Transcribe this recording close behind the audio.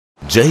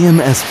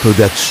JMS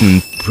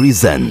Production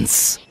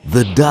presents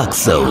The Dark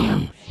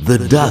Zone. The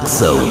Dark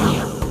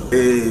Zone.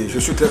 Et je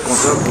suis très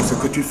content pour ce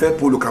que tu fais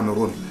pour le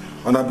Cameroun.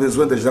 On a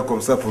besoin de gens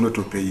comme ça pour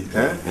notre pays.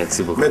 Hein?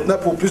 Merci beaucoup. Maintenant,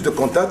 pour plus de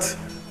contacts,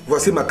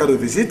 voici ma carte de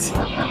visite.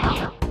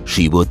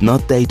 She would not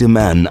date a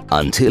man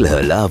until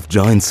her love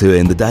joins her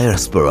in the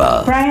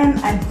diaspora. Brian,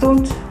 I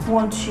don't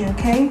want you,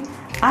 okay?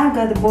 I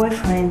got a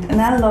boyfriend and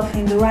I love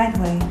him the right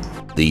way.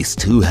 These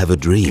two have a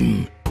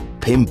dream.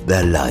 Pimp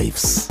their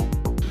lives.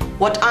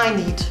 What I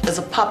need is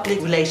a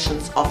public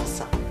relations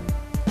officer,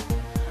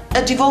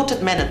 a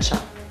devoted manager,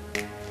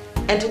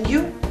 and in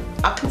you,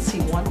 I can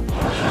see one.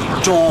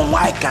 John,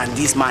 why can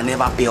this man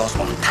never pay us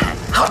on time?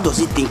 How does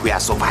he think we are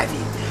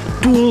surviving?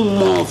 2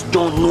 months,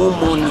 John, no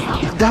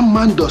money. If that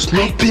man does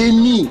not pay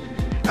me,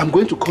 I'm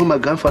going to call my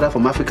grandfather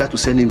from Africa to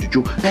send him to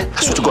Jew. I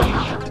swear to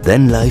God.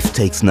 Then life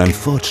takes an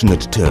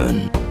unfortunate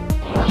turn.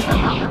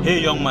 Hey,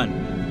 young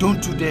man,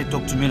 don't you dare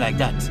talk to me like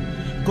that.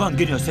 Go and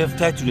get yourself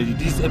tied to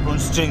these apron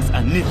strings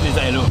and leave me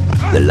alone.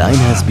 The line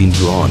has been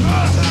drawn.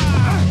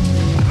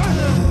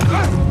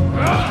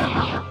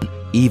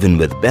 Even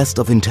with best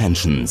of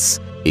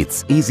intentions,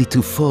 it's easy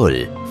to fall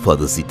for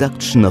the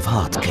seduction of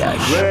hard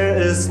cash. Where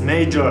is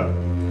Major?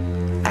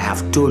 I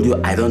have told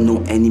you I don't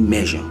know any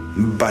measure.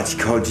 But he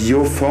called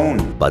your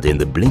phone. But in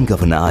the blink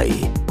of an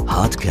eye,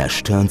 hard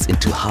cash turns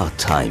into hard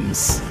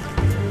times.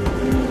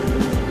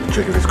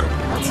 Check it, let's go.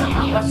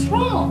 What's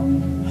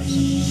wrong?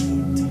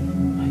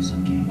 It's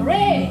okay.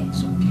 Hooray!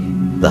 It's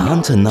okay. The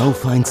hunter now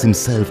finds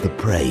himself the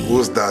prey.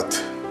 Who's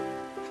that?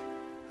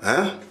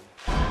 Huh?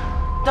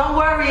 Don't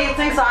worry,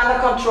 things are under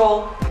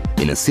control.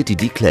 In a city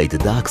declared the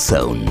dark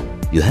zone,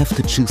 you have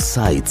to choose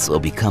sides or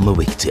become a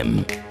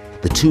victim.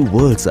 The two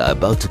worlds are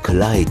about to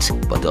collide,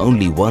 but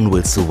only one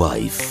will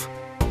survive.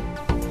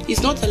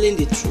 He's not telling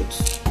the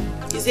truth.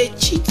 He's a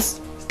cheat.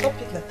 Stop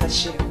it,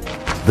 Natasha.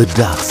 The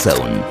Dark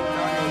Zone.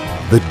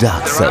 The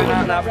Dark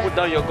Zone.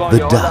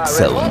 The Dark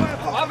Zone.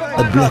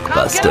 A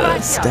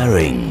blockbuster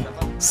starring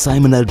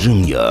Simon L.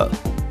 Jr.,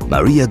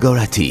 Maria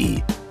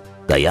Goretti,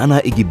 Diana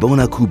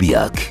Igibona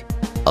Kubiak,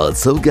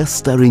 also guest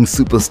starring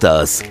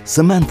superstars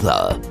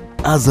Samantha,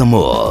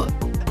 Asamor,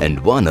 and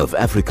one of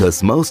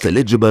Africa's most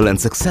eligible and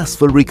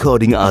successful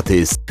recording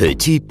artists,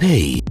 Petit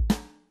Pays.